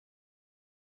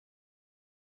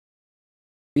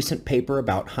Recent paper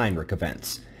about Heinrich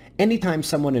events. Anytime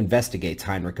someone investigates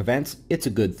Heinrich events, it's a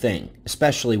good thing,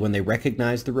 especially when they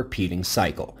recognize the repeating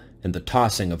cycle and the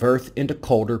tossing of Earth into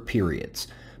colder periods.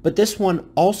 But this one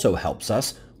also helps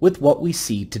us with what we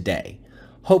see today.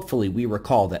 Hopefully we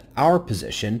recall that our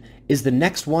position is the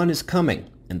next one is coming,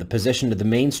 and the position of the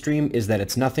mainstream is that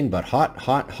it's nothing but hot,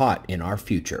 hot, hot in our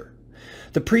future.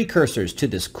 The precursors to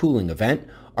this cooling event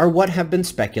are what have been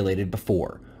speculated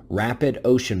before: rapid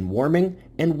ocean warming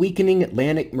and weakening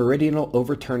Atlantic meridional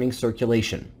overturning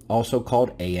circulation, also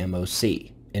called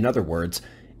AMOC. In other words,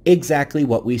 exactly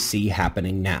what we see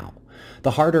happening now.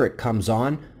 The harder it comes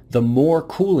on, the more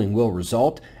cooling will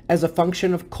result as a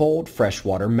function of cold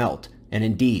freshwater melt, and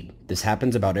indeed, this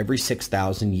happens about every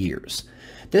 6,000 years.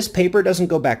 This paper doesn't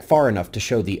go back far enough to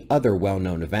show the other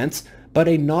well-known events, but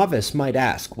a novice might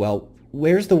ask, well,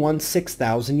 where's the one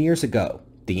 6,000 years ago?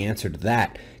 The answer to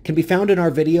that can be found in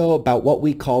our video about what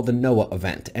we call the Noah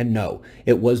event, and no,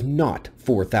 it was not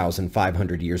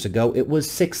 4,500 years ago, it was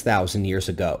 6,000 years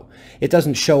ago. It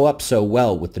doesn't show up so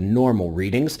well with the normal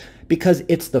readings because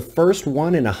it's the first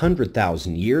one in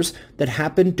 100,000 years that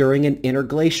happened during an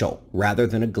interglacial rather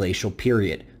than a glacial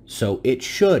period, so it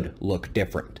should look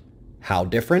different. How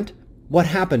different? What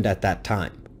happened at that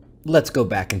time? Let's go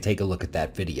back and take a look at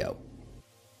that video.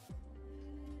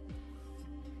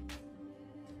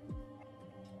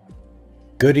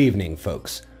 Good evening,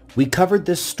 folks. We covered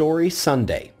this story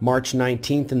Sunday, March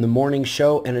 19th in the morning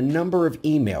show, and a number of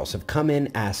emails have come in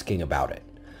asking about it.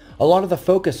 A lot of the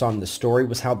focus on this story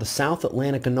was how the South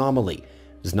Atlantic anomaly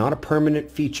is not a permanent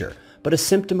feature, but a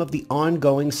symptom of the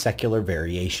ongoing secular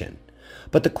variation.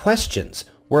 But the questions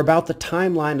were about the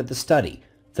timeline of the study,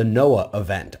 the Noah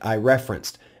event I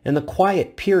referenced, and the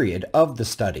quiet period of the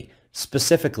study,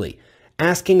 specifically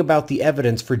asking about the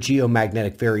evidence for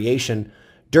geomagnetic variation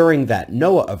during that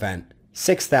Noah event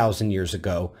 6,000 years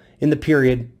ago in the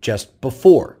period just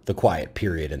before the quiet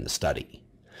period in the study.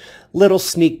 Little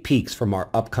sneak peeks from our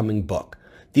upcoming book.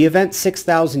 The event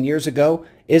 6,000 years ago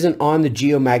isn't on the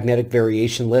geomagnetic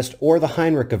variation list or the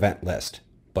Heinrich event list,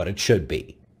 but it should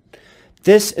be.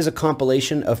 This is a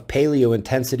compilation of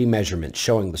paleo-intensity measurements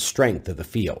showing the strength of the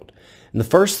field. And the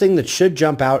first thing that should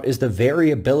jump out is the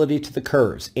variability to the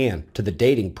curves and to the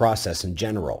dating process in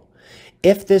general.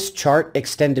 If this chart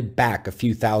extended back a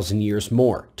few thousand years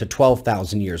more to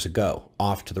 12,000 years ago,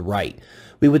 off to the right,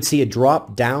 we would see a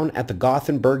drop down at the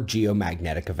Gothenburg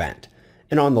geomagnetic event.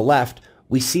 And on the left,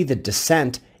 we see the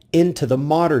descent into the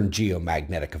modern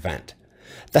geomagnetic event.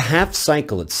 The half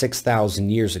cycle at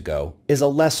 6,000 years ago is a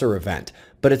lesser event,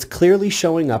 but it's clearly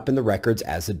showing up in the records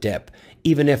as a dip,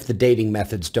 even if the dating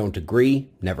methods don't agree,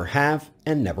 never have,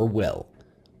 and never will.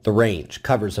 The range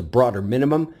covers a broader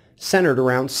minimum centered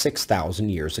around 6,000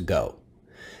 years ago.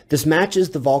 This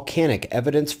matches the volcanic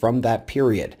evidence from that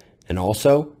period, and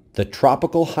also the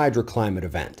tropical hydroclimate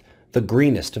event, the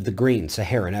greenest of the green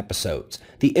Saharan episodes,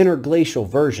 the interglacial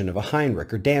version of a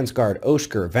Heinrich or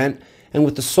Dansgaard-Oeschger event, and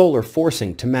with the solar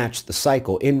forcing to match the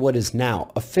cycle in what is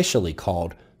now officially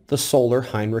called the solar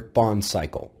Heinrich bond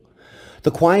cycle. The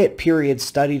quiet period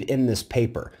studied in this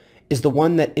paper is the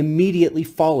one that immediately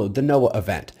followed the Noah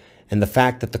event, and the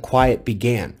fact that the quiet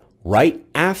began right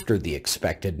after the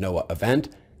expected Noah event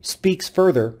speaks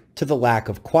further to the lack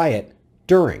of quiet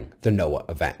during the Noah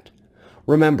event.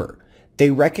 Remember, they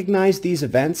recognize these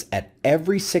events at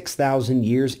every 6,000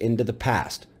 years into the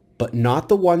past, but not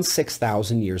the one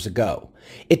 6,000 years ago.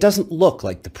 It doesn't look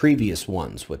like the previous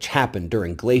ones, which happened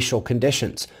during glacial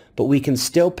conditions, but we can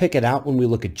still pick it out when we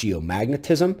look at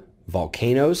geomagnetism,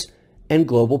 volcanoes, and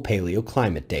global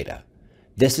paleoclimate data.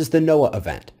 This is the Noah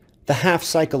event, the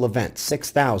half-cycle event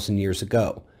 6,000 years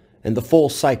ago, and the full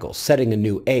cycle setting a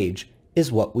new age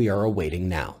is what we are awaiting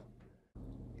now.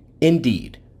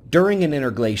 Indeed, during an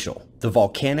interglacial, the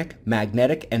volcanic,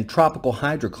 magnetic, and tropical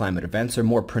hydroclimate events are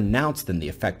more pronounced than the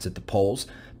effects at the poles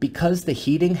because the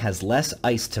heating has less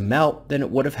ice to melt than it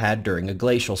would have had during a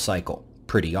glacial cycle.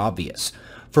 Pretty obvious.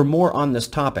 For more on this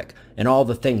topic, and all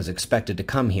the things expected to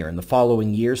come here in the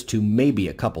following years to maybe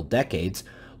a couple decades,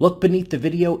 look beneath the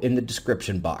video in the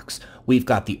description box. We've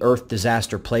got the Earth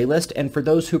Disaster playlist, and for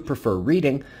those who prefer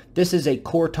reading, this is a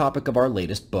core topic of our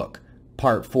latest book.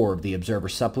 Part 4 of the Observer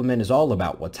Supplement is all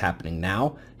about what's happening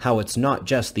now, how it's not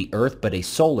just the Earth but a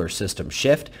solar system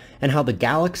shift, and how the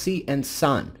galaxy and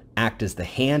sun act as the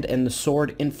hand and the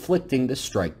sword inflicting the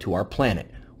strike to our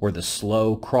planet, where the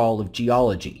slow crawl of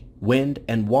geology, wind,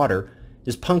 and water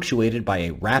is punctuated by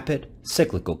a rapid,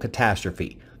 cyclical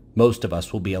catastrophe. Most of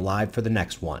us will be alive for the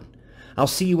next one. I'll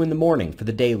see you in the morning for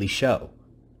the daily show.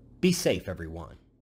 Be safe, everyone.